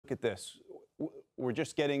Look at this. We're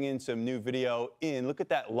just getting in some new video in. Look at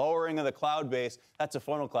that lowering of the cloud base. That's a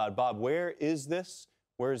funnel cloud. Bob, where is this?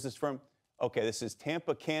 Where is this from? Okay, this is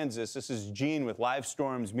Tampa, Kansas. This is Gene with Live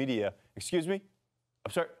Storms Media. Excuse me?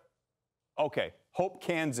 I'm sorry. Okay, Hope,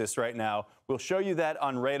 Kansas right now. We'll show you that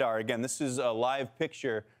on radar. Again, this is a live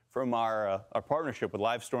picture from our partnership with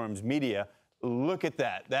Live Storms Media. Look at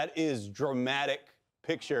that. That is dramatic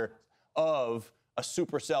picture of a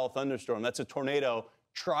supercell thunderstorm. That's a tornado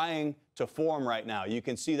trying to form right now. You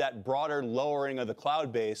can see that broader lowering of the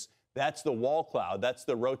cloud base. That's the wall cloud. That's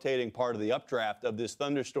the rotating part of the updraft of this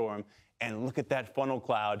thunderstorm. And look at that funnel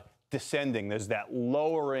cloud descending. There's that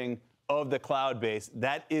lowering of the cloud base.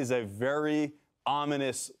 That is a very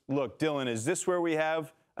ominous look. Dylan, is this where we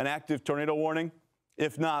have an active tornado warning?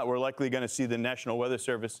 If not, we're likely going to see the National Weather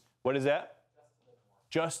Service. What is that?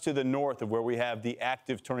 Just to the north of where we have the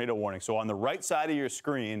active tornado warning. So on the right side of your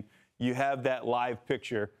screen, you have that live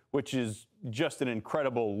picture, which is just an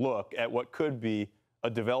incredible look at what could be a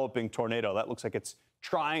developing tornado. That looks like it's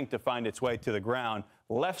trying to find its way to the ground.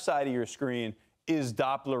 Left side of your screen is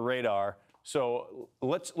Doppler radar. So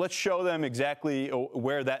let's show them exactly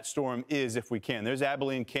where that storm is if we can. There's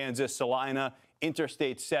Abilene, Kansas, Salina,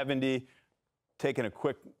 Interstate 70. Taking a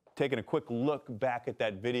quick look back at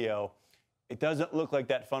that video. It doesn't look like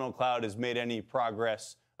that funnel cloud has made any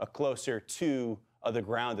progress closer to the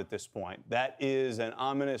ground at this point. That is an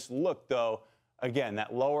ominous look, though. Again,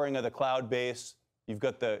 that lowering of the cloud base. You've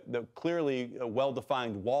got the clearly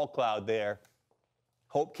well-defined wall cloud there.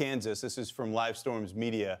 Hope, Kansas. This is from Live Storms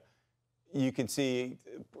Media. You can see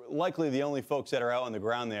likely the only folks that are out on the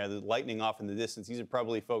ground there, the lightning off in the distance, these are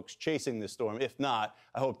probably folks chasing the storm. If not,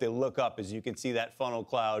 I hope they look up as you can see that funnel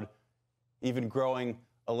cloud even growing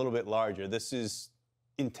a little bit larger. This is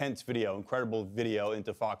intense video, incredible video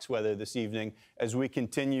into Fox Weather this evening as we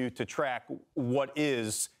continue to track what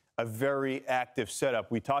is a very active setup.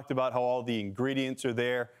 We talked about how all the ingredients are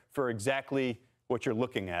there for exactly what you're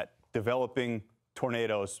looking at, developing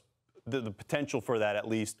tornadoes, the potential for that at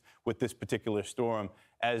least with this particular storm,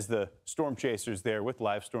 as the storm chasers there with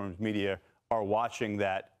Live Storms Media are watching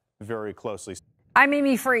that very closely. I'm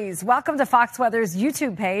Amy Freeze. Welcome to Fox Weather's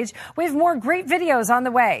YouTube page. We have more great videos on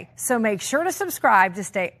the way, so make sure to subscribe to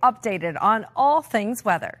stay updated on all things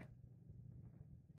weather.